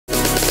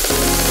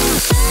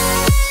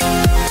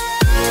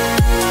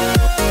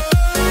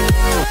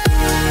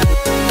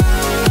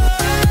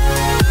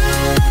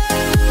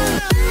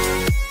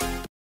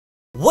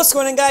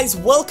What's going on, guys?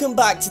 Welcome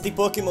back to the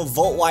Pokemon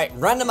Vault White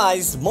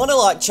Randomized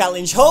Monolocke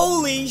Challenge.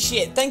 Holy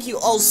shit, thank you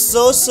all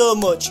so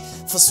much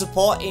for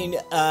supporting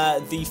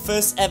the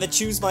first ever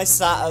Choose My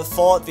Starter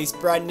for this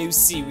brand new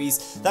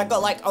series. That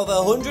got like over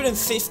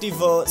 150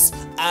 votes,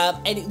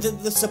 and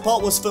the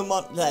support was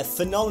phenomenal.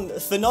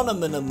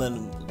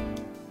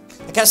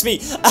 I can't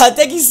speak.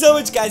 Thank you so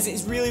much, guys.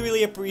 It's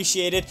really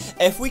appreciated.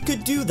 If we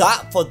could do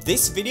that for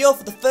this video,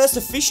 for the first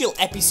official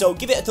episode,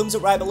 give it a thumbs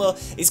up right below.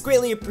 It's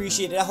greatly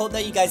appreciated. I hope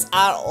that you guys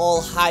are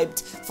all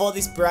hyped for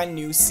this brand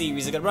new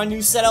series. I got a brand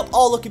new setup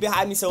all looking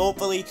behind me, so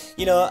hopefully,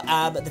 you know,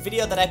 the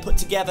video that I put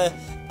together,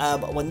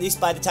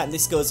 by the time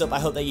this goes up, I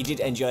hope that you did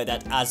enjoy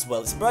that as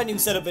well. It's a brand new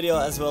setup video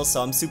as well,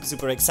 so I'm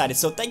super excited.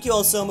 So thank you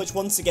all so much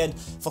once again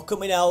for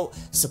coming out,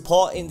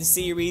 supporting the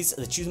series.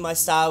 The Choose My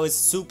Star was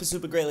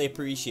super greatly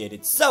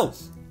appreciated. So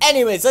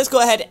anyways, let's go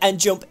ahead and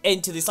jump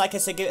into this. Like I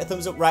said, give it a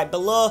thumbs up right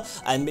below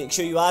and make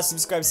sure you are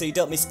subscribed so you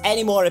don't miss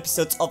any more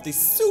episodes of this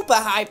super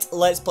hyped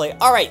Let's Play.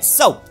 Alright,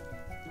 so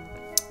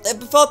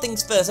before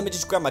things first, let me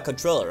just grab my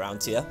controller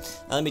around here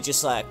and let me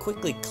just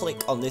quickly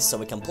click on this so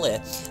we can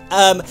play.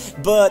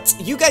 But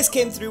you guys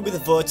came through with the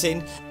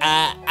voting,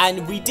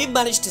 and we did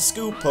manage to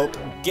scoop up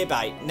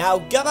Gabite. Now,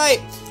 Gabite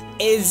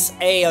is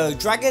a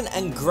dragon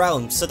and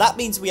ground, so that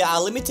means we are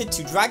limited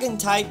to dragon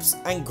types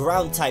and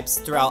ground types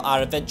throughout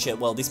our adventure.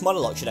 Well, this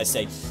monologue, should I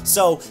say.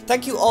 So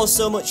thank you all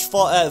so much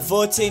for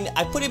voting.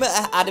 I put him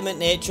at adamant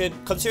nature,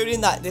 considering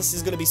that this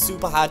is going to be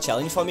super hard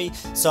challenge for me,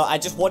 so I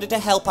just wanted to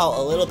help out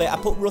a little bit. I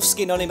put rough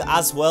skin on him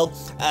as well.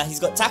 He's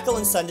got tackle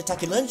and sand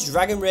attack. He learns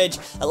dragon rage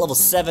at level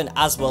 7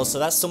 as well, so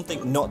that's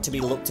something not to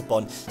be looked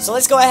upon. So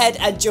let's go ahead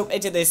and jump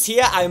into this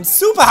here. I am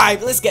super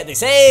hyped. Let's get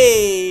this.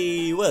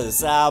 Hey,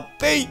 what's up,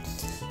 Pete?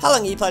 How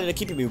long are you planning on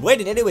keeping me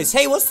waiting anyways?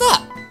 Hey, what's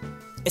that?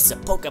 It's a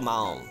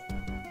Pokemon.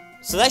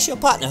 So that's your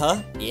partner,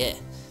 huh? Yeah.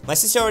 My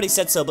sister already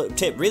said so, but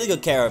take really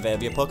good care of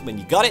your Pokemon.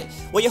 You got it?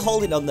 What are you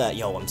holding on there?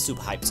 Yo, I'm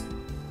super hyped.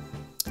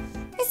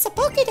 It's a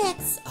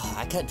Pokédex. Oh,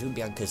 I can't do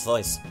Bianca's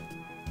voice.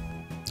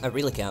 I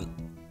really can't.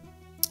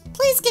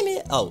 Please give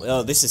me...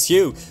 Oh, this is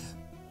Hugh.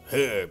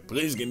 Hey,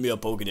 please give me a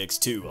Pokédex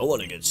too. I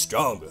want to get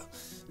stronger.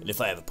 And if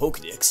I have a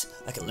Pokédex,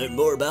 I can learn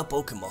more about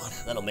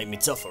Pokemon. That'll make me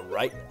tougher,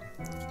 right?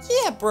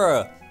 Yeah,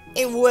 bro.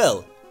 It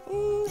will.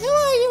 Who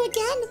are you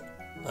again?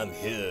 I'm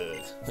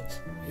Hugh.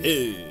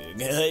 Hugh.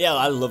 Yeah,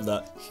 I love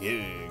that.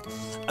 Hugh.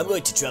 I'm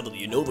going to travel to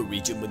the Unova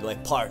region with my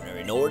partner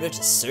in order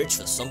to search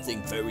for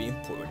something very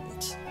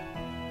important.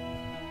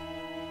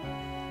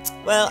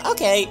 Well,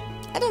 okay.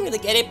 I don't really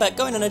get it, but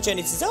going on a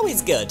journey is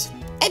always good.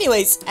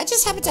 Anyways, I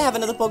just happen to have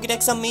another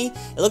Pokédex on me.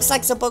 It looks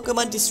like some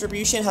Pokemon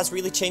distribution has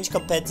really changed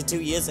compared to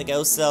 2 years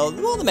ago, so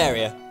the more the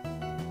merrier.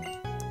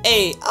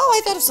 Hey,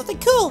 I thought of something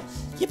cool.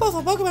 You both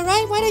are Pokemon,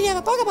 right? Why don't you have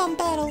a Pokemon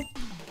battle?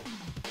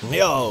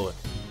 Yo,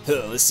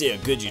 let's see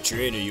how good your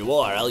trainer you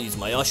are. I'll use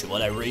my Usher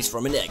while I race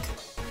from an egg.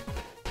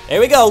 Here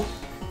we go.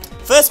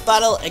 First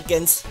battle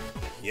against...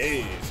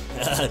 Yeah.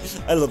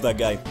 I love that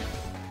guy.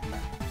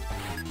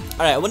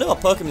 Alright, I wonder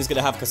what Pokemon he's going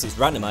to have because he's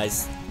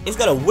randomized. He's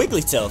got a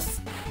Wigglytuff.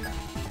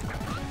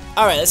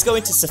 Alright, let's go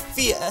into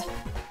Saphira.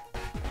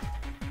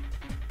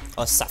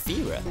 Oh,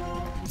 Saphira.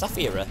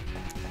 Saphira.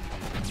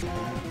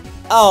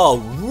 Oh,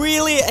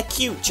 really? A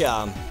cute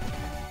charm.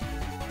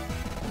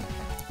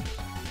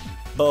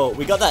 But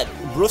we got that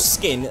rough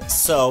skin,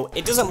 so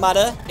it doesn't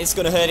matter. It's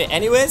gonna hurt it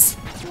anyways.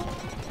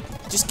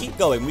 Just keep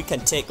going. We can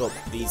take up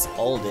these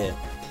all day.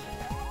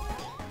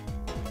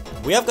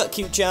 We have got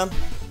cute charm,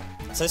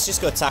 so let's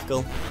just go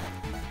tackle.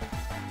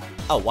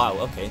 Oh wow,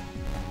 okay.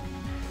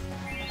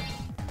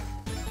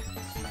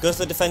 Go for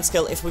the defense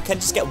kill. If we can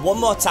just get one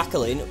more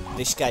tackle in,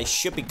 this guy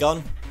should be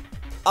gone.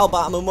 Oh,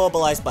 but I'm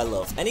immobilized by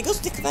love. And he goes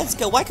to the defense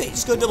kill. Why couldn't he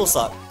just go double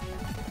slap?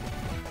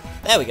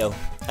 There we go.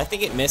 I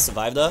think it may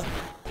survive though.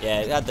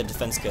 Yeah, it had the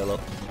defense skill up.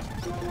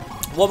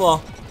 One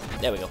more.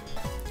 There we go.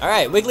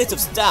 Alright,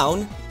 Wigglytuff's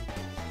down.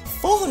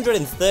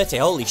 430.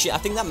 Holy shit, I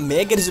think that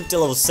may get us up to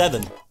level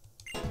 7.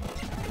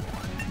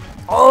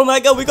 Oh my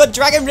god, we got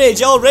Dragon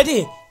Rage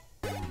already.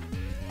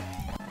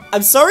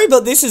 I'm sorry,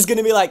 but this is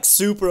gonna be like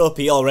super OP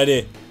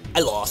already.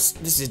 I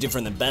lost. This is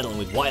different than battling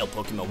with wild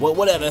Pokemon. Well,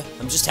 whatever.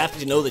 I'm just happy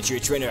to know that you're a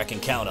trainer I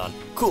can count on.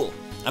 Cool.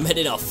 I'm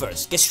heading off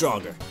first. Get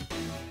stronger.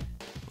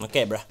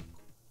 Okay, bruh.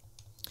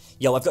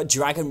 Yo, I've got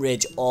Dragon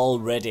Rage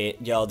already.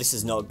 Yo, this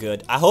is not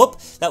good. I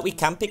hope that we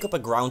can pick up a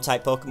ground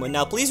type Pokemon.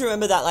 Now, please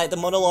remember that, like the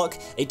Monolocke,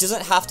 it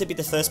doesn't have to be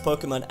the first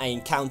Pokemon I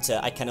encounter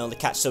I can only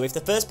catch. So if the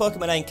first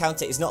Pokemon I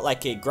encounter is not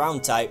like a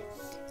ground type,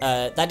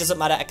 that doesn't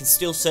matter. I can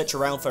still search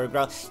around for a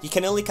ground. You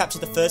can only capture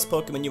the first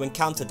Pokemon you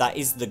encounter that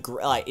is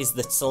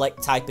the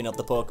select typing of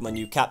the Pokemon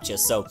you capture.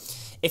 So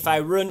if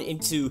I run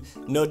into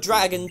no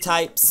dragon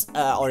types,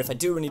 or if I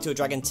do run into a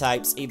dragon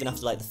types, even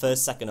after like the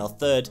first, second, or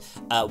third,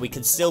 we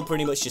can still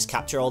pretty much just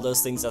capture all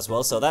those things as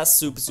well. So that's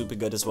super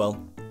good as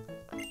well.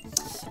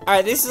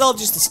 Alright, this is all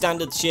just the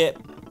standard shit.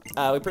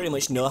 We pretty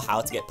much know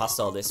how to get past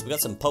all this. We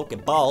got some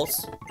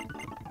Pokeballs.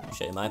 I'll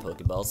show you my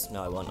Pokeballs.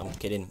 No, I won't. I'm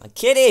kidding. I'm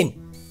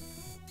kidding!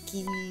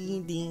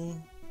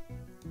 Kidding.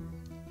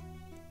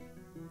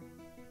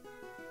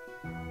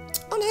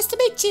 Oh, Nice to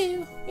meet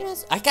you.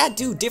 Yes. I can't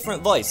do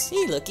different voice.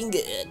 He looking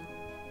good.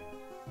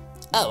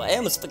 Oh, I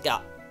almost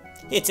forgot.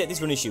 Here, take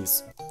these running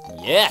shoes.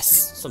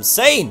 Yes! That's what I'm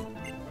saying!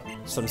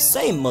 That's what I'm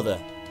saying, mother.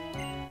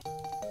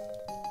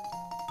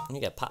 You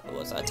get a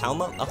what's that, a towel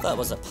map? I thought it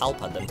was a pal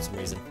pad then for some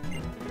reason.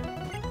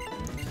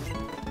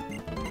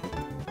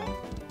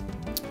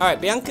 Alright,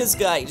 Bianca's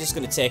just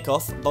gonna take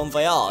off. Bon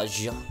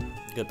voyage.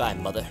 Goodbye,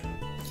 mother.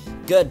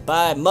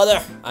 Goodbye,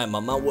 mother. I'm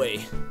on my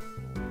way.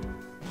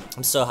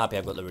 I'm so happy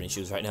I've got the running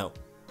shoes right now.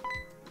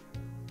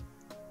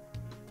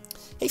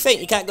 Hey,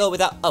 Feint, you can't go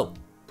without. Oh.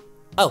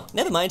 Oh,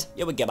 never mind.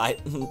 Yeah, we'll get by.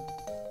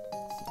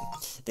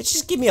 They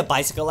just give me a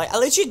bicycle. Like, I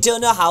literally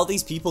don't know how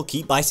these people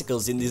keep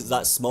bicycles in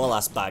that small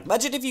ass bag.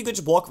 Imagine if you could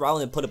just walk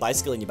around and put a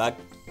bicycle in your bag.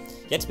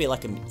 You had to be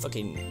like a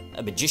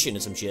magician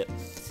or some shit.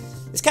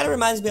 This kind of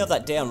reminds me of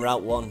that day on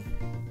Route 1.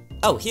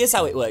 Oh, here's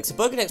how it works. The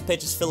Pokédex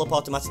pages fill up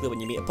automatically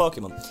when you meet a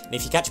Pokémon. And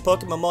if you catch a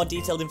Pokémon, more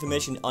detailed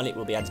information on it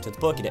will be added to the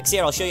Pokédex.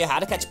 Here, I'll show you how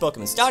to catch a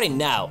Pokémon, starting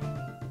now.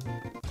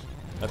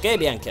 Okay,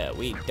 Bianca,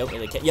 we don't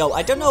really care. Yo,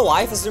 I don't know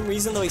why, for some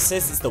reason, though, it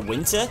says it's the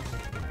winter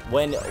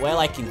when we're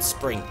like in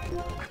spring.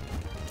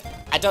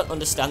 I don't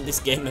understand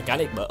this game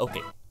mechanic, but okay.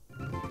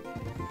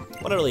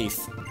 What a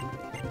relief.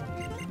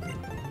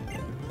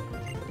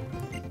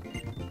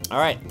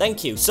 Alright,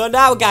 thank you. So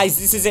now, guys,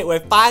 this is it. We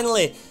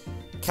finally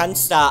can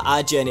start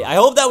our journey. I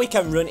hope that we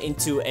can run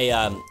into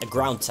a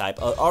ground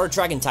type, or a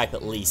dragon type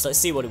at least. Let's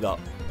see what we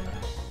got.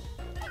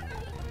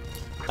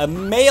 A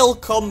male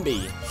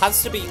combi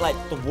has to be, like,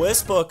 the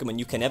worst Pokemon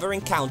you can ever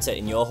encounter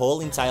in your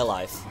whole entire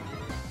life.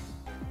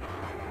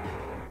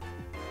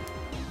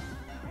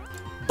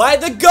 By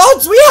the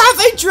gods, we have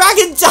a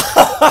dragon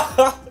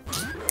type!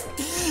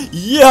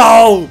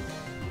 Yo!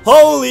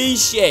 Holy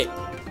shit!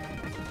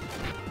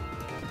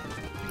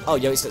 Oh,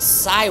 yo, it's got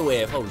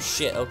Psywave. Oh,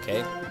 shit,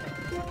 okay.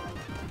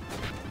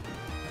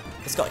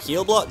 It's got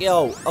Heal Block.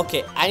 Yo,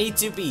 okay, I need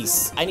to be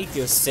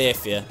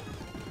safe here.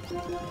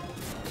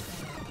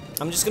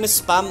 I'm just gonna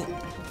spam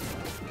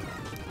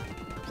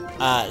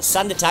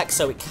Sand Attack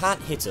so it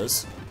can't hit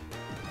us.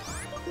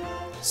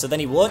 So then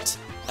he won't.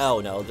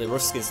 Oh no, the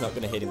Ruskin's not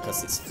gonna hit him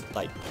because it's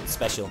like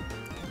special.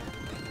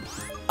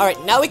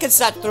 Alright, now we can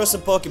start to throw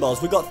some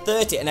Pokeballs. We've got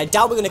 30, and I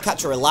doubt we're gonna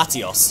catch a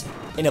Latios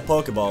in a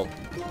Pokeball.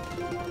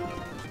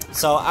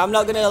 So I'm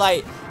not gonna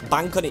like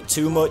bank on it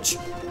too much.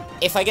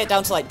 If I get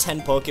down to like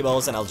 10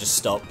 Pokeballs, then I'll just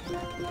stop.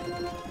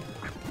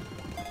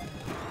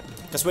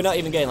 Because we're not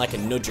even getting like a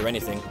nudge or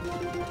anything.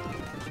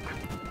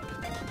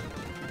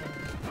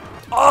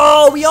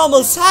 Oh, we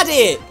almost had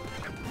it!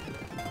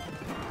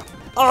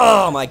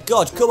 Oh my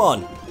god, come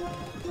on.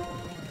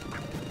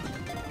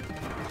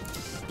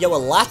 Yo, a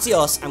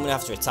Latios, I'm gonna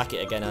have to attack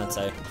it again, aren't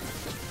I?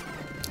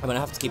 I'm gonna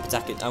have to keep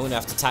attacking. I'm gonna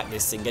have to attack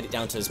this thing, get it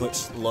down to as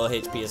much low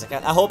HP as I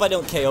can. I hope I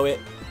don't KO it.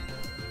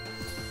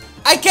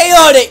 I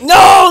KO'd it!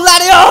 No,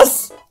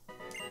 Latios!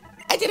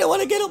 I didn't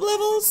want to get up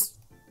levels.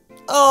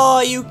 Oh,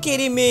 are you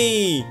kidding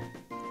me?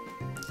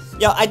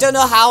 Yo, I don't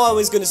know how I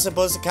was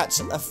supposed to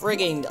catch a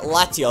frigging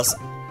Latios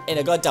in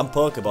a goddamn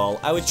Pokeball.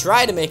 I would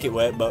try to make it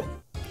work, but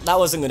that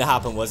wasn't gonna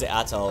happen, was it,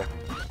 at all?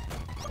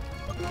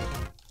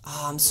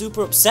 Oh, I'm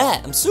super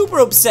upset. I'm super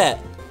upset.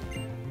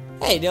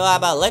 Hey, you know how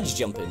about ledge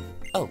jumping?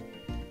 Oh.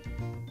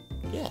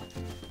 Yeah.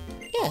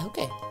 Yeah,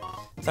 okay.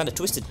 Found a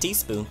twisted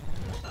teaspoon.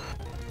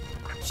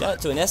 Shout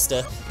out to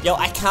Inesta. Yo,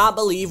 I can't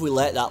believe we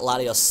let that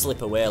Latios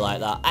slip away like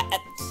that.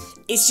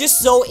 It's just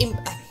so...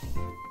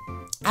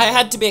 I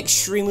had to be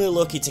extremely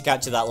lucky to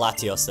capture that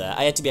Latios there.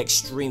 I had to be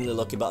extremely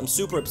lucky, but I'm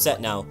super upset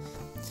now.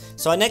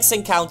 So our next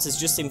encounter is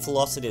just in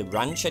Velocity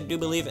Ranch, I do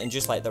believe, and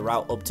just like the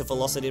route up to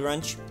Velocity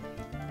Ranch.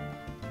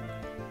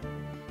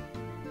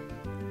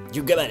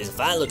 Yugaman is a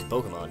fine looking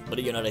Pokemon,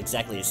 but you're not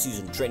exactly a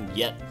seasoned trainer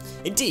yet.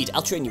 Indeed,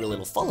 I'll train you a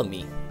little, follow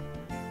me.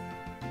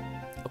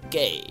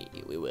 Okay,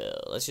 we will.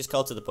 Let's just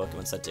call to the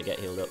Pokemon Center to get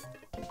healed up.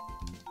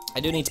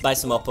 I do need to buy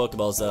some more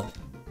Pokeballs though.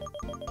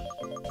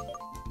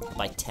 I'll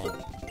buy 10.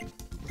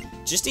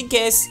 Just in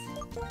case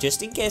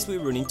we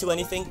run into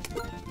anything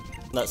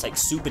that's like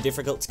super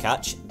difficult to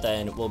catch,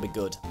 then we'll be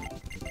good.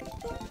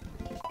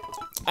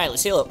 Alright,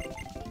 let's heal up.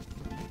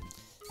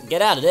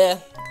 Get out of there.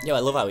 Yo, I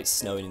love how it's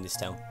snowing in this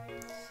town.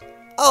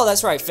 Oh,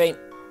 that's right, Feint.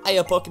 Hey,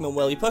 your Pokemon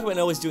well. Your Pokemon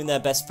are always doing their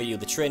best for you,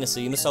 the trainer,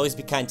 so you must always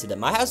be kind to them.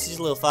 My house is just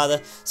a little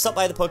farther. Stop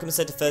by the Pokemon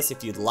Center first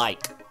if you'd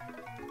like.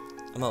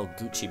 I'm all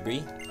Gucci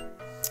Bree.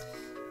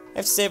 I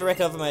have to save a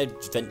record of my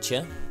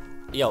adventure.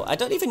 Yo, I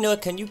don't even know,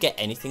 can you get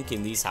anything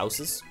in these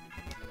houses?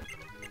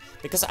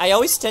 Because I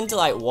always tend to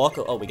like walk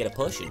up. Oh, we get a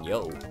potion,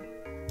 yo.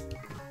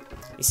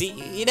 You see,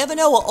 you never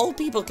know what old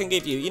people can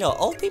give you. You know,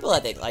 old people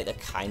are like the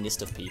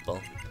kindest of people.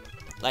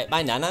 Like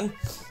my nanan,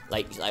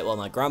 well,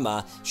 my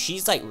grandma,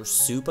 she's like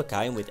super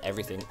kind with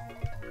everything.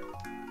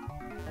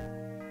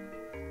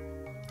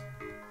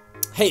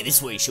 Hey,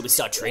 this way, should we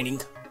start training?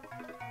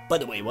 By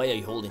the way, why are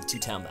you holding 2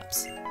 town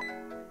maps?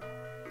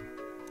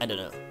 I don't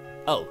know.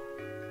 Oh,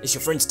 it's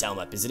your friend's town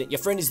map, isn't it? Your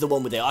friend is the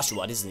one with the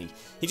Oshawott, isn't he?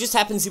 He just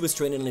happens he was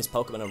training on his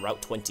Pokemon on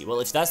Route 20. Well,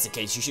 if that's the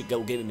case, you should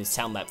go give him his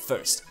town map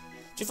first.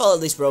 If you follow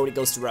this road, it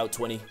goes to Route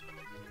 20.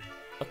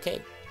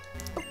 Okay.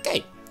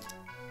 Okay.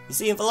 You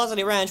see, in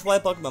Velocity Ranch,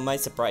 wild Pokemon might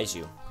surprise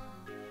you.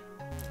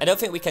 I don't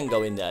think we can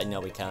go in there. No,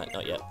 we can't.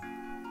 Not yet.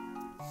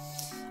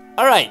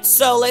 Alright,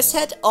 so let's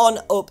head on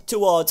up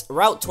towards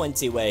Route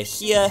 20. We're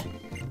here.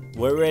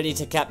 We're ready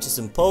to capture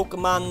some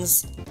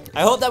Pokemons.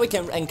 I hope that we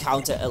can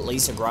encounter at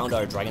least a ground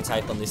or a dragon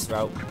type on this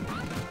route.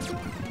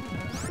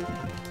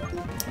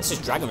 Let's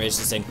just Dragon Rage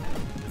this thing.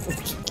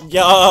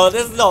 Yo,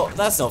 that's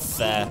not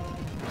fair.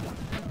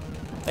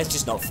 That's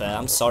just not fair.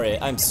 I'm sorry.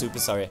 I'm super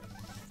sorry.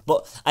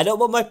 But I don't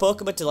want my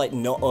Pokemon to, like,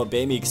 not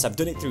obey me because I've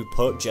done it through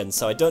Pokegen,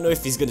 so I don't know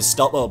if he's going to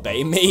stop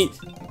obeying me.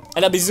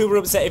 And I'll be super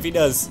upset if he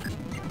does.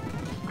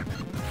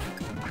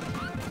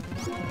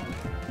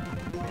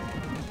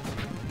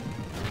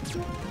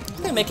 I'm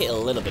going to make it a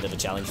little bit of a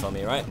challenge for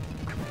me, right?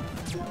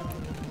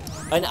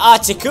 An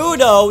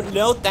Articuno!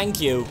 No,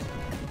 thank you.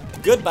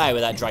 Goodbye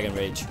with that Dragon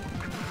Rage.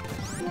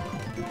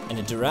 And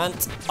a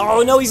Durant.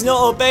 Oh, no, he's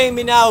not obeying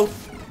me now.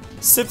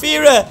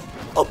 Saphira!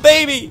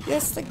 Obey me!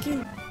 Yes, thank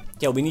you.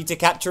 Yo, we need to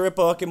capture a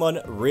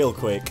Pokemon real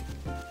quick.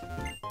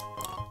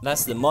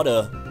 That's the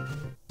motto.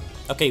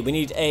 Okay, we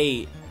need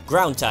a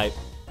ground type.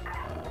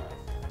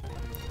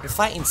 We're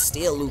fighting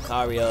Steel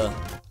Lucario.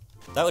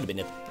 That would have been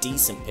a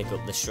decent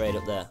pickup, the straight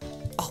up there.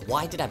 Oh,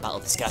 why did I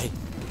battle this guy?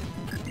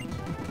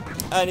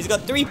 And he's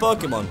got 3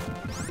 Pokemon.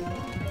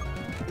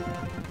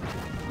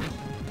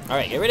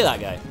 Alright, get rid of that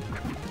guy.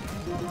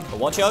 A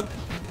Watchog.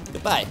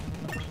 Goodbye.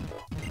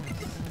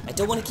 I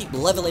don't want to keep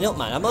leveling up,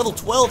 man. I'm level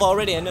 12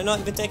 already and I'm not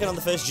even taking on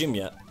the first gym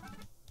yet.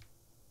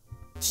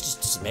 It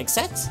just doesn't make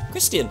sense.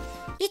 Christian,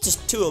 you're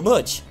just too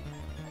much.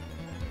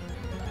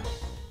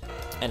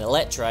 An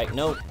Electrike,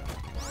 no.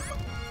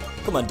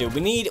 Come on, dude.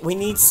 We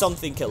need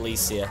something at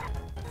least here.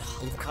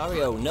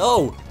 Lucario,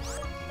 no.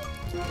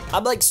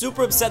 I'm like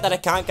super upset that I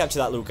can't capture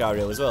that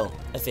Lucario as well.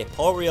 A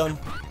Vaporeon.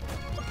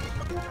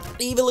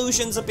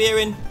 Evolution's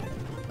appearing.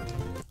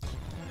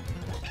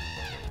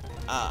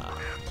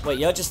 Wait,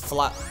 you're just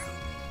flat.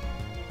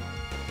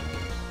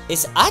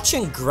 Is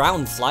Archon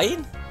ground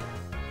flying?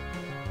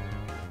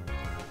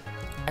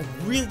 I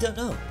really don't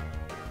know.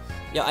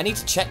 Yeah, I need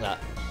to check that.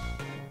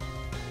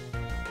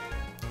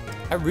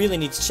 I really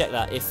need to check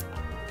that if...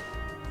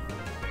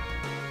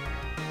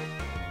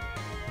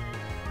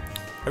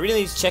 I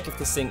really need to check if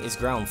this thing is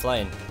ground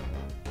flying.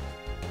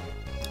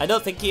 I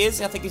don't think he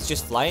is. I think he's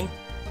just flying.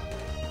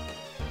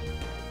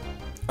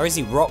 Or is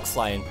he rock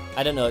flying?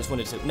 I don't know. It's one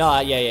or two.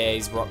 No, yeah,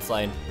 he's rock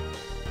flying.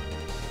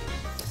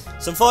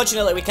 So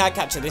unfortunately, we can't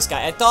capture this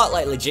guy. I thought,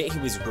 like, legit he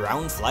was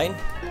ground flying.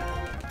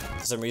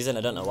 For some reason,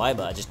 I don't know why,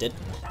 but I just did.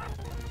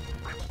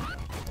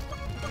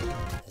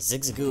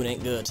 Zigzagoon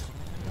ain't good.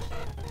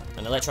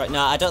 And Electrike.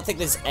 Nah, I don't think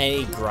there's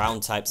any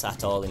ground types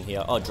at all in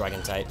here. Or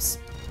dragon types.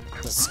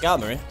 There's a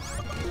Skarmory.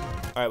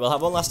 Alright, we'll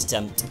have one last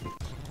attempt.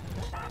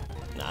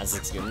 Nah,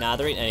 Zigzagoon. Nah,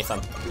 there ain't any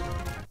fun.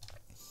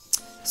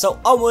 So,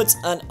 onwards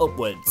and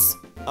upwards.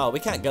 Oh, we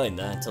can't go in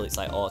there until it's,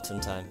 like, autumn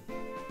time.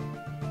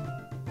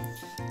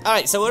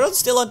 Alright, so we're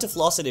still on to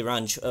Velocity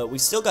Ranch. We've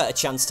still got a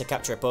chance to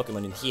capture a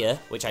Pokemon in here,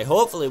 which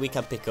hopefully we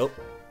can pick up.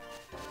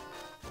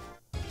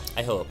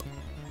 I hope.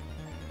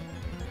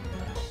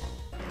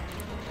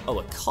 Oh,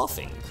 a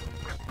coughing.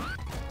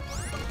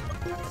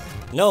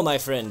 No, my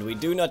friend, we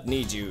do not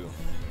need you.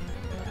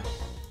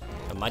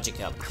 A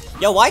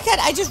Magikarp. Yo, why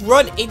can't I just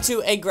run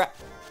into a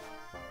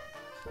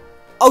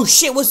Oh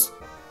shit, was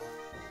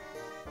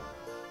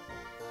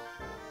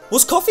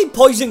Coughing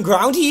poison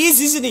ground? He is,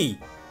 isn't he?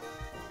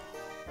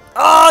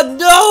 Oh,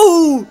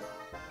 no!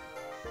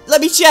 Let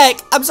me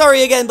check. I'm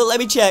sorry again, but let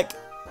me check.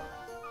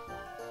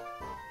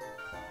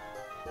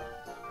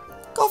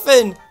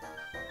 Coughing.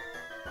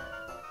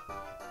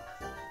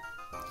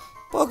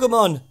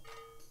 Pokemon.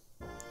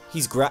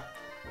 He's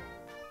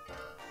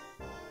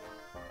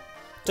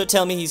Don't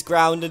tell me he's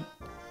grounded.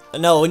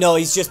 No,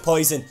 he's just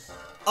poison.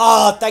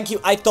 Oh, thank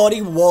you. I thought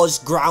he was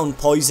ground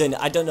poison.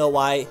 I don't know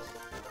why.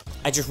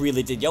 I just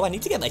really did. Yo, I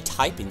need to get my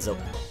typings up.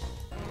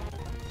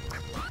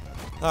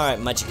 Alright,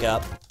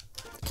 Magikarp.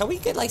 Can we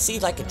get, like, see,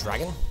 like, a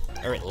dragon?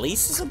 Or at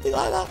least something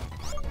like that?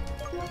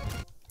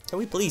 Can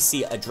we please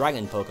see a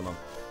dragon Pokemon?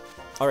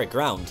 Or a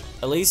ground?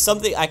 At least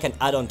something I can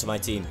add on to my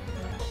team.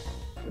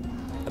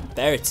 A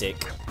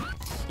Beartic.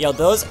 Yo,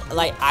 those,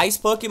 like, ice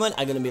Pokemon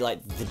are gonna be,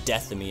 like, the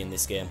death of me in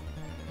this game.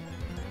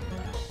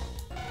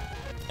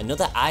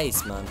 Another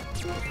ice, man.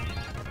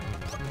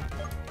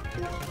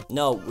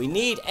 No, we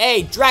need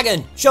a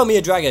dragon! Show me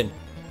a dragon!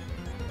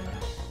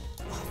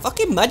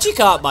 Fucking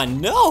Magikarp, man,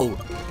 no!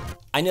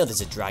 I know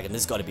there's a dragon,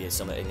 there's gotta be a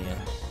summit in here.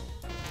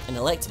 An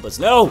Electabuzz,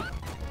 no!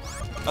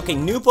 Okay,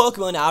 new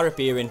Pokemon are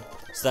appearing,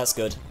 so that's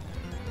good.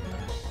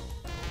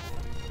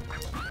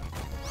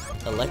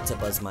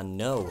 Electabuzz, man,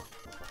 no.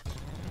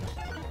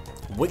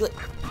 Wiglet.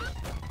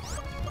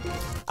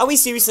 Are we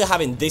seriously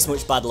having this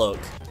much bad luck?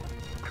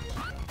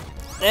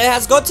 There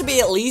has got to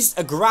be at least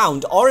a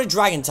ground or a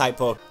dragon type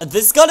Pokemon.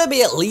 There's gotta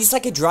be at least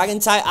like a dragon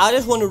type. I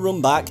just want to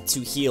run back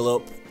to heal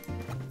up.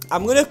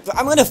 I'm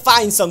gonna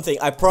find something.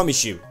 I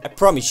promise you. I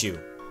promise you.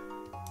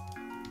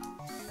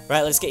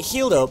 Right, let's get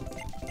healed up.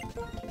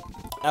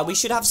 We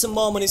should have some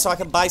more money so I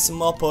can buy some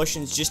more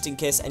potions just in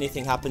case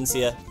anything happens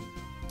here.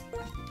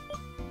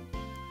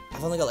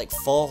 I've only got like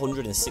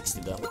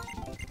 460 though.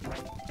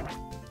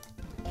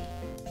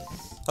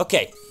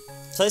 Okay,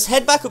 so let's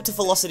head back up to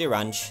Velocity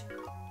Ranch.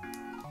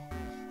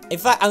 In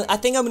fact, I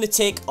think I'm going to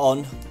take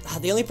on...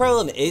 The only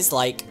problem is,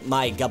 like,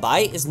 my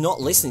Gabite is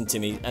not listening to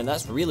me, and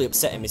that's really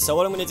upsetting me. So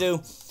what I'm going to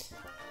do...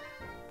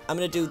 I'm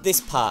going to do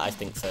this part, I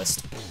think,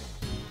 first.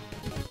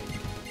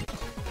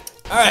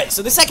 Alright,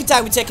 so the second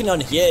time we're taking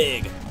on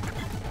Yeg.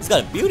 He's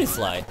got a beauty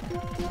fly.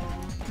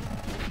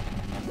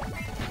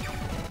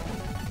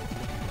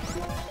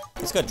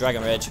 He's got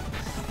Dragon Rage.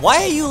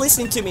 Why are you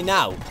listening to me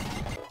now?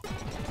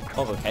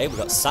 Oh, okay, we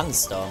got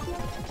Sandstorm.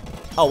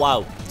 Oh,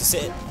 wow. That's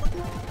it.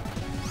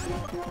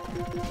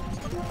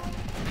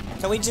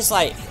 Can we just,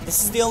 like...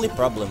 This is the only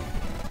problem.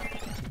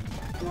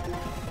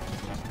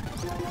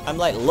 I'm,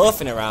 like,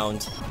 loafing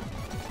around.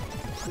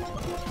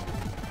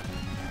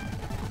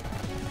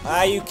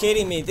 Are you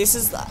kidding me? This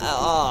is...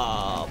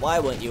 Oh, why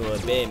won't you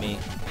obey me?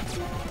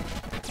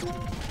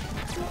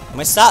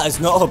 My starters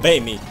not obey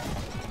me.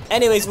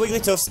 Anyways,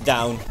 Wigglytuff's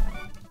down.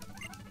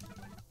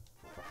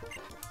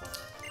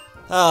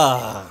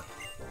 Ah.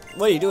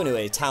 What are you doing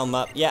anyway? Town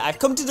map. Yeah, I've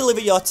come to deliver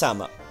your town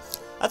map.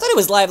 I thought it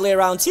was lively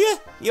around here.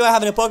 You are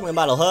having a Pokemon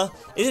battle, huh?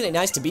 Isn't it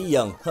nice to be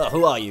young? Huh,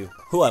 who are you?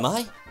 Who am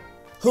I?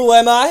 Who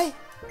am I?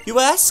 You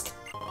ask?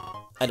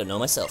 I don't know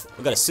myself.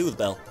 We've got a Soothe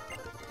Bell.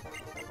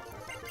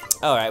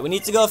 Alright, we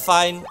need to go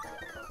find...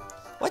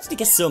 Why did he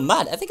get so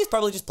mad? I think he's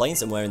probably just playing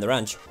somewhere in the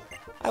ranch.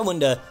 I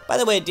wonder... By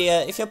the way,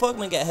 dear, if your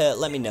Pokemon get hurt,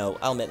 let me know.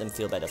 I'll make them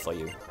feel better for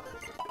you.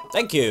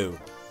 Thank you.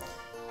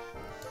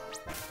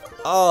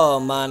 Oh,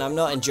 man, I'm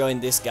not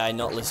enjoying this guy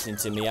not listening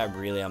to me. I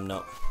really am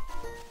not.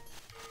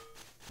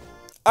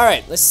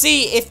 Alright, let's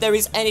see if there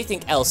is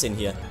anything else in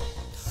here.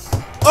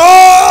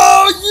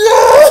 Oh,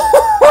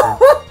 yeah!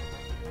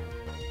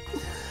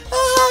 A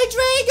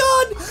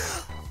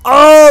Hydreigon!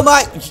 Oh,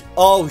 my...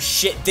 Oh,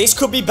 shit. This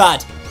could be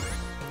bad.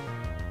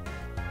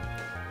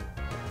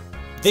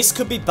 This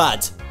could be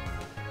bad.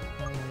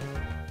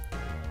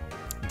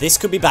 This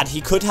could be bad.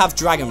 He could have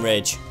Dragon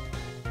Rage.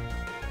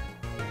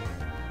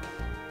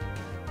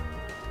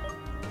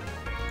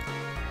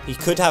 He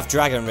could have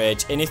Dragon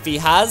Rage. And if he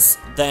has,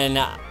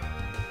 then...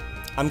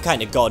 I'm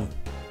kind of gone.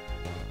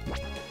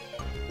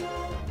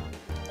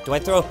 Do I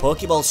throw a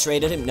Pokeball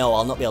straight at him? No,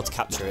 I'll not be able to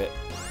capture it.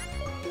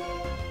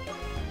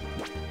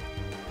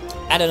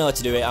 I don't know what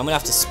to do. I'm going to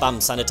have to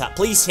spam Sand Attack.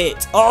 Please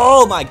hit.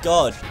 Oh my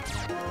god.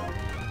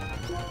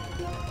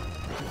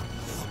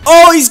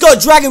 Oh, he's got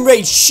Dragon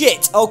Rage.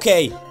 Shit.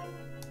 Okay.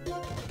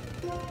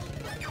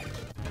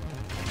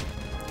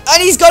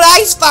 And he's got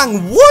Ice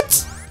Fang.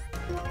 What?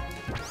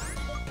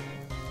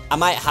 I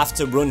might have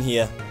to run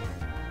here.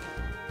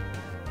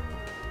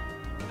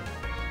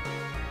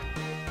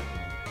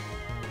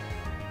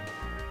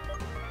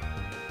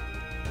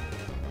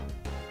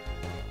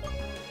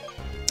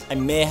 I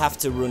may have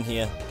to run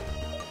here.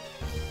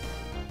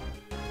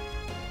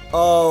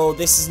 Oh,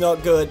 this is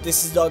not good.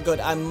 This is not good.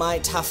 I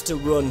might have to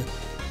run.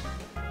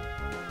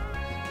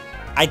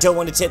 I don't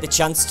want to take the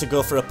chance to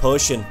go for a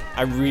potion.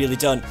 I really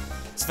don't.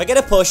 So if I get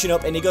a potion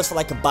up and he goes for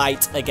like a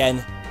bite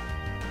again.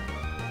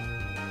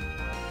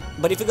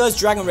 But if it goes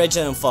Dragon Rage,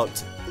 then I'm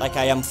fucked. Like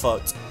I am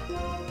fucked.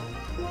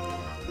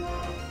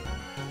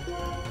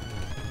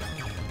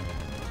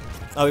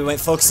 Oh, he went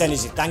Focus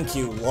Energy. Thank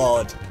you,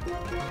 Lord.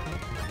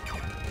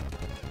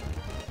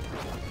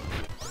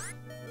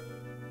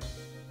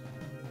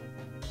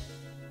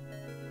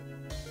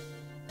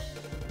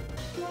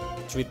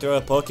 Should we throw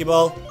a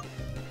Pokeball?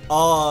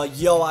 Oh,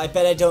 yo, I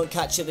bet I don't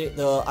catch it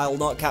though. I'll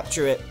not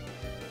capture it.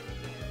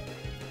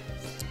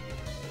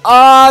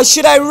 Ah,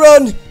 should I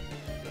run?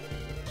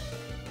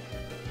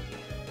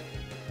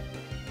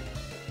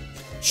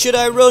 Should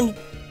I run?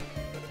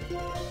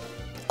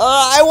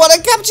 I want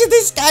to capture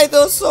this guy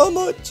though so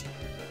much.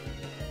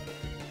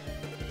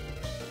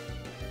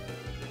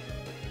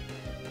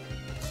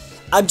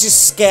 I'm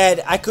just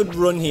scared. I could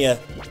run here.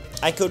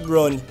 I could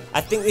run.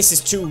 I think this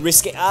is too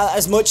risky.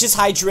 As much as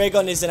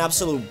Hydreigon is an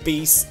absolute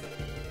beast,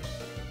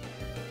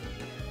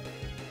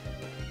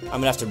 I'm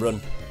gonna have to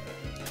run.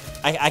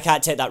 I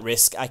can't take that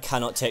risk. I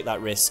cannot take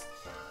that risk.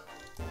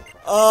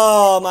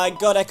 Oh my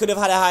god, I could have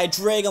had a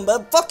Hydreigon,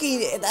 but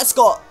fucking, that's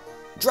got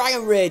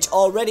Dragon Rage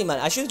already, man.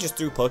 I should have just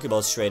threw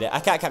Pokeballs straight at. I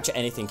can't capture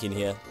anything in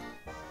here.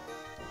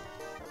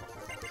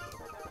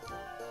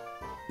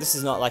 This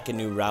is not like a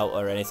new route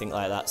or anything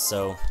like that,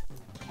 so...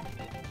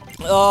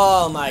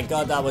 Oh my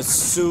god, that was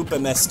super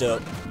messed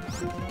up.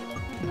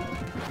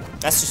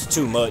 That's just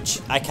too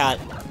much. I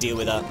can't deal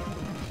with that.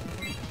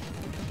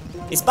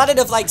 It's bad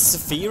enough like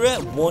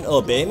Saphira won't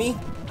obey me.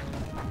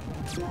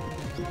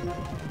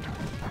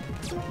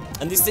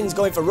 And this thing's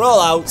going for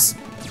rollouts.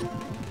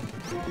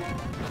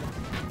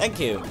 Thank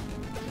you.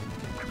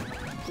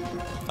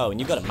 Oh, and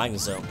you got a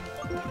Magnezone.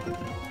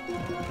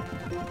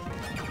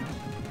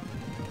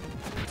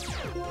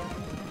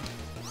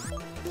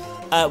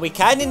 We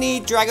kinda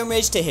need Dragon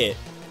Rage to hit.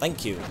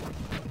 Thank you.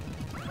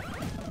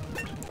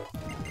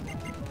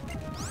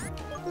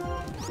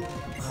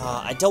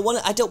 I don't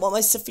want my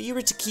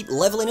Saphira to keep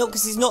leveling up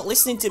because he's not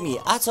listening to me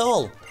at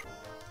all.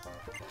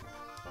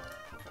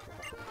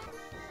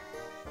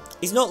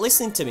 He's not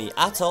listening to me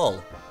at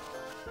all.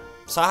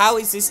 So how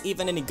is this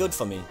even any good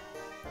for me?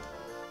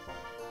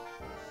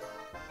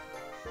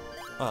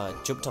 Oh,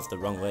 I jumped off the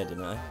wrong way,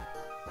 didn't I?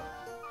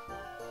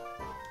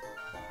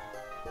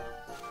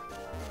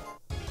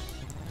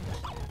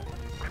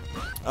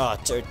 Oh,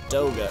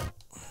 Turtoga.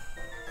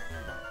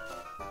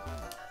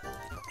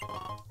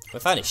 We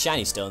found a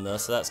shiny stone though,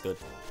 so that's good.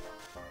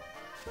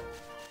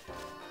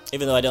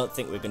 Even though I don't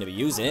think we're going to be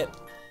using it.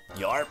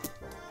 Yarp.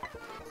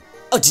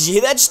 Oh, did you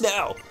hear that just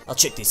now? I'll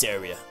check this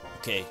area.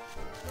 Okay.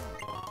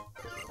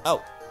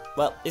 Oh,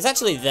 well, it's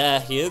actually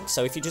there, Hugh,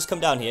 so if you just come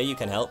down here, you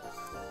can help.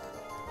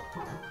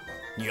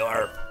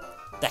 Yarp.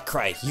 That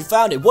cry, you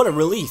found it, what a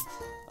relief.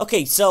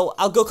 Okay, so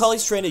I'll go call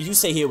his trainer, you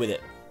stay here with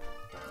it.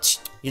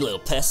 You little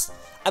pest.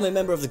 I'm a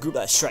member of the group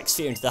that strikes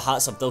fear into the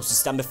hearts of those who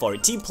stand before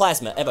it. Team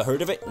Plasma, ever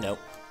heard of it? No.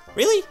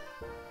 Really?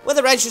 We're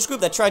the righteous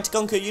group that tried to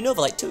conquer Unova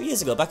like 2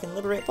 years ago back in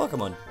Liberate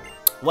Pokémon.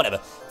 Whatever,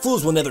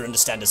 fools will never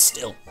understand us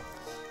still.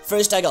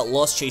 First I got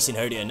lost chasing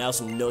Herdia, and now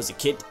some nosy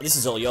kid. This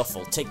is all your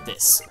fault, take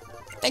this.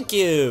 Thank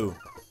you.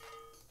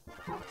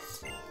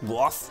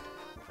 Woof.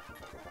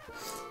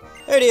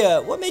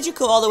 Herdia, what made you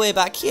come all the way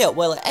back here?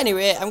 Well, at any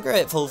rate, I'm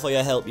grateful for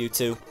your help, you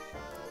two.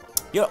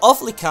 You're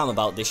awfully calm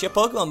about this. Your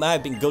Pokemon might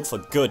have been good for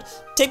good.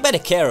 Take better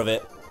care of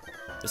it.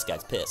 This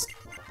guy's pissed.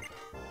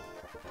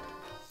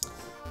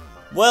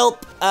 Well,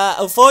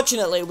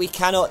 unfortunately, we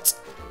cannot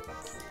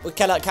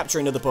capture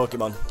another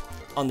Pokemon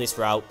on this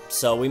route,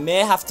 so we may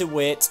have to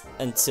wait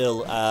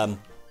until the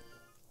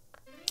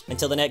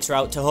next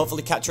route to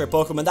hopefully capture a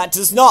Pokemon that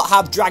does not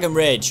have Dragon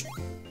Rage.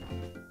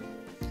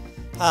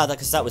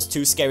 Because that was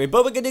too scary.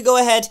 But we're going to go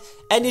ahead,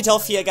 end it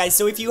off here, guys.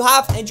 So if you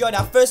have enjoyed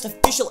our first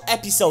official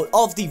episode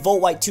of the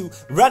Volt White 2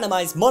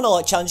 Randomized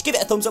Monolocke Challenge, give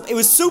it a thumbs up. It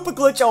was super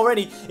glitch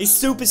already. It's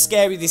super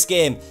scary, this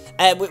game.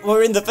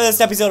 We're in the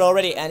first episode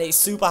already, and it's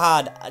super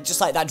hard.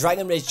 Just like that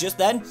Dragon Rage just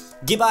then.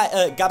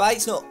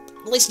 Gabite's not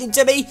listening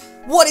to me.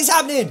 What is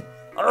happening?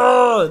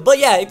 But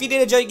yeah, if you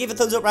did enjoy it, give it a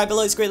thumbs up right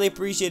below. It's greatly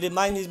appreciated.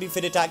 My name has been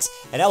FeintAttacks,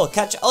 and I will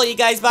catch all you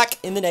guys back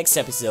in the next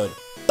episode.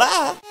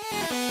 Bye!